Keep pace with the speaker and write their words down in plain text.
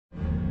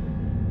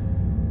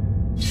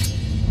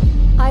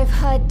I've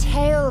heard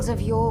tales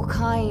of your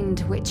kind,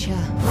 Witcher.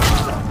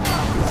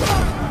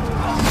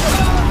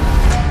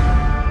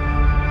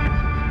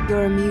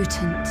 You're a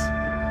mutant,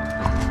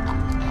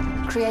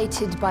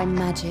 created by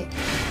magic,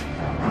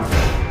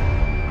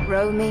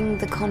 roaming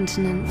the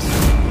continent.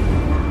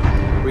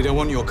 We don't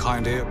want your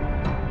kind here.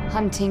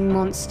 Hunting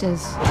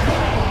monsters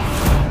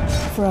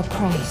for a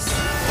price.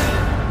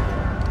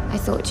 I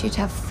thought you'd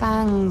have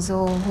fangs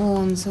or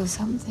horns or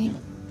something.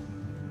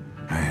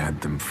 I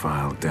had them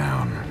filed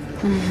down.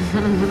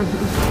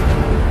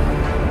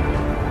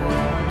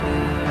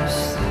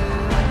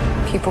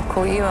 People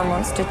call you a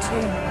monster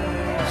too.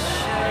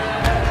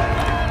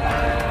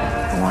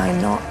 Why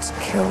not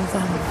kill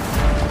them?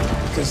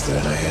 Because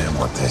then I am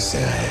what they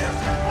say I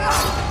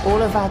am.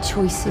 All of our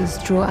choices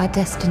draw our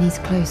destinies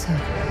closer.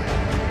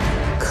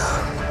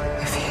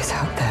 If he is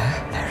out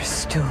there, there is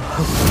still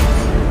hope.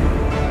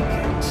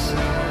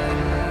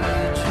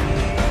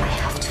 I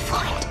have to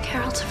find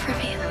Geralt of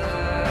Rivia.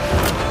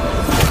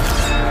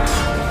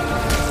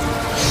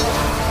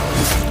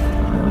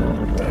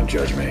 Don't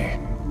judge me.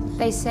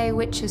 They say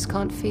witches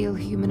can't feel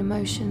human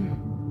emotion.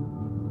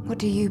 What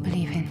do you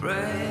believe in? Evil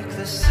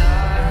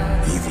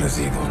is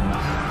evil.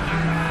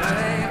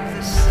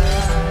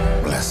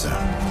 Lesser.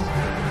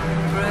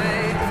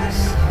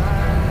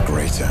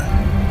 Greater.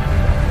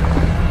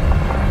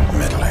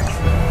 Middling.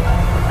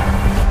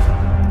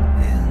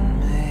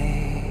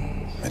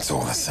 It's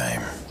all the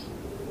same.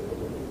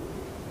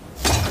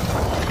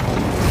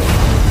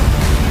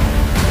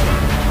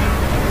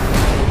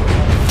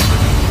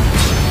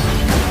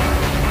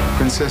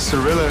 Princess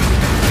Cirilla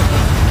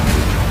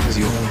It's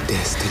your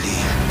destiny.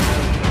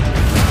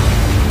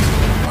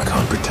 I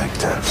can't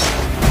protect her.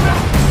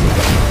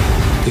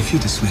 If you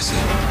dismiss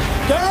it,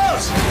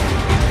 Geralt!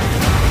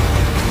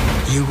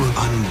 you will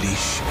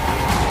unleash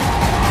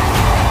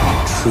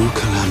true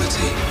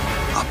calamity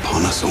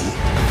upon us all.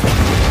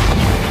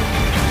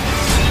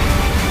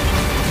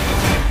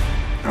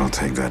 I'll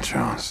take that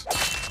chance.